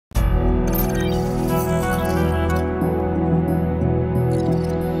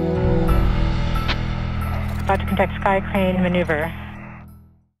Contact Sky Crane Maneuver.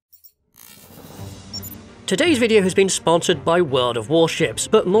 Today's video has been sponsored by World of Warships,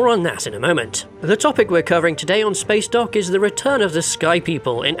 but more on that in a moment. The topic we're covering today on Spacedock is the return of the Sky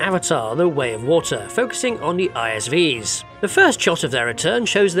People in Avatar: The Way of Water, focusing on the ISVs. The first shot of their return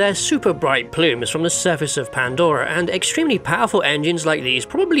shows their super bright plumes from the surface of Pandora, and extremely powerful engines like these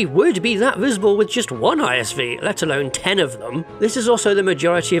probably would be that visible with just one ISV, let alone 10 of them. This is also the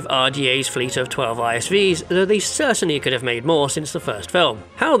majority of RDA's fleet of 12 ISVs, though they certainly could have made more since the first film.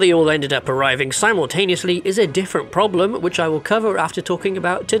 How they all ended up arriving simultaneously is a different problem, which I will cover after talking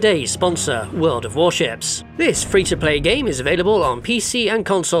about today's sponsor, World of Warships. This free-to-play game is available on PC and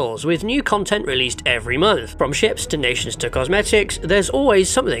consoles, with new content released every month. From ships to nations to cosmetics, there's always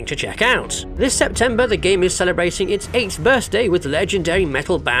something to check out. This September, the game is celebrating its 8th birthday with legendary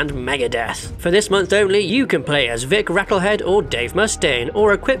metal band MEGADETH. For this month only, you can play as Vic Rattlehead or Dave Mustaine,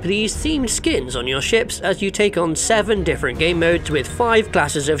 or equip these themed skins on your ships as you take on 7 different game modes with 5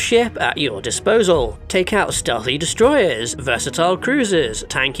 classes of ship at your disposal. Take out stealthy destroyers, versatile cruisers,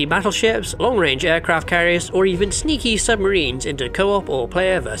 tanky battleships, long-range aircraft carriers, or even sneaky submarines into co-op or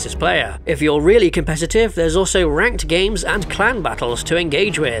player versus player. If you're really competitive, there's also ranked games and clan battles to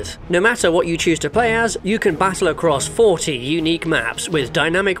engage with. No matter what you choose to play as, you can battle across 40 unique maps with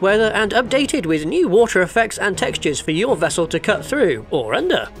dynamic weather and updated with new water effects and textures for your vessel to cut through or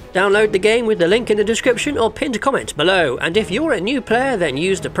under. Download the game with the link in the description or pinned comment below, and if you're a new player, then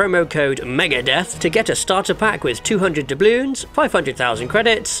use the promo code MEGADETH to get a starter pack with 200 doubloons, 500,000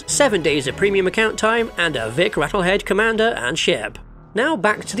 credits, 7 days of premium account time, and a Vic Rattlehead Commander and ship. Now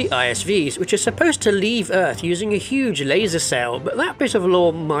back to the ISVs, which are supposed to leave Earth using a huge laser sail, but that bit of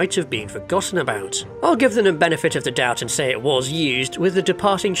lore might have been forgotten about. I'll give them the benefit of the doubt and say it was used, with the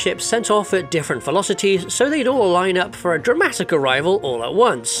departing ships sent off at different velocities so they'd all line up for a dramatic arrival all at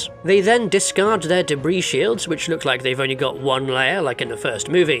once. They then discard their debris shields, which look like they've only got 1 layer like in the first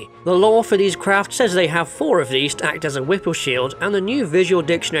movie. The lore for these craft says they have 4 of these to act as a whipple shield, and the new visual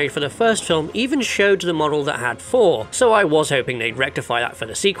dictionary for the first film even showed the model that had 4, so I was hoping they'd rectify that for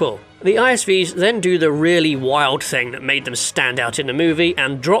the sequel. The ISVs then do the really wild thing that made them stand out in the movie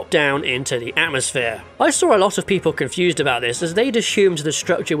and drop down into the atmosphere. I saw a lot of people confused about this as they'd assumed the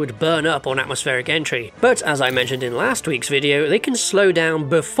structure would burn up on atmospheric entry, but as I mentioned in last week's video, they can slow down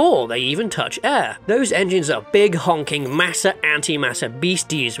before they even touch air. Those engines are big honking massa-antimatter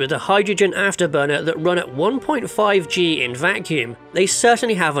beasties with a hydrogen afterburner that run at 1.5 G in vacuum. They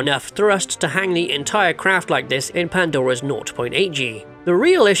certainly have enough thrust to hang the entire craft like this in Pandora's 0.8 G. The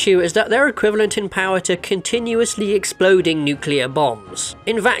real issue is that they're equivalent in power to continuously exploding nuclear bombs.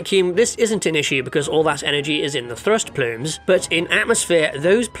 In vacuum, this isn't an issue because all that energy is in the thrust plumes, but in atmosphere,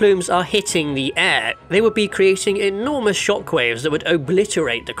 those plumes are hitting the air. They would be creating enormous shockwaves that would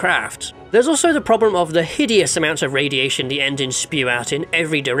obliterate the craft. There's also the problem of the hideous amounts of radiation the engines spew out in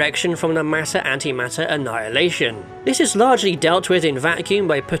every direction from the matter-antimatter annihilation. This is largely dealt with in vacuum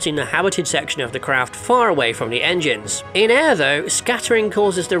by putting the habited section of the craft far away from the engines. In air though, scattering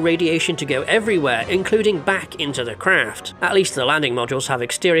causes the radiation to go everywhere, including back into the craft. At least the landing modules have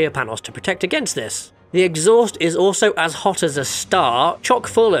exterior panels to protect against this. The exhaust is also as hot as a star, chock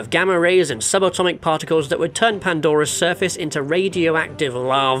full of gamma rays and subatomic particles that would turn Pandora's surface into radioactive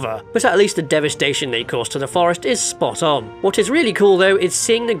lava, but at least the devastation they cause to the forest is spot on. What is really cool though is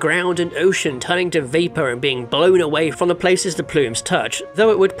seeing the ground and ocean turning to vapor and being blown away from the places the plumes touch,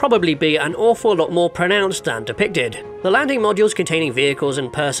 though it would probably be an awful lot more pronounced than depicted. The landing modules containing vehicles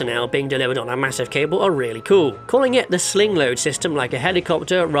and personnel being delivered on a massive cable are really cool. Calling it the sling load system like a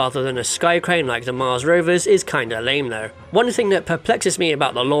helicopter rather than a sky crane like the Mars rovers is kinda lame though. One thing that perplexes me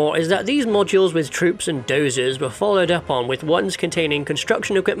about the lore is that these modules with troops and dozers were followed up on with ones containing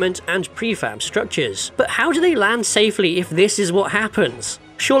construction equipment and prefab structures. But how do they land safely if this is what happens?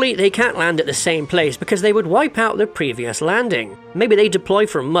 Surely they can't land at the same place because they would wipe out the previous landing. Maybe they deploy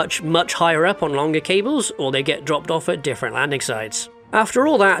from much higher up on longer cables, or they get dropped off at different landing sites. After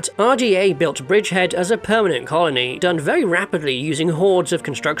all that, RDA built Bridgehead as a permanent colony, done very rapidly using hordes of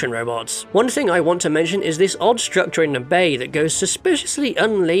construction robots. One thing I want to mention is this odd structure in the bay that goes suspiciously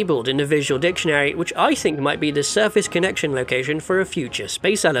unlabeled in the visual dictionary, which I think might be the surface connection location for a future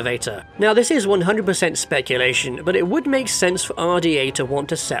space elevator. Now this is 100% speculation, but it would make sense for RDA to want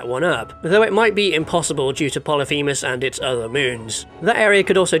to set one up, though it might be impossible due to Polyphemus and its other moons. That area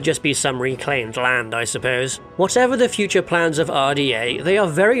could also just be some reclaimed land, I suppose. Whatever the future plans of RDA, they are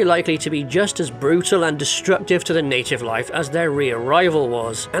very likely to be just as brutal and destructive to the native life as their re-arrival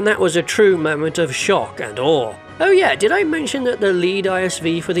was, and that was a true moment of shock and awe. Oh yeah, did I mention that the lead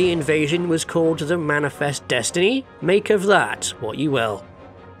ISV for the invasion was called the Manifest Destiny? Make of that what you will.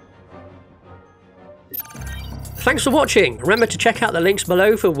 Thanks for watching. Remember to check out the links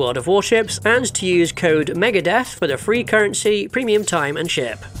below for World of Warships and to use code MEGADETH for the free currency, premium time and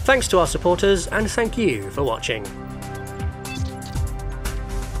ship. Thanks to our supporters and thank you for watching.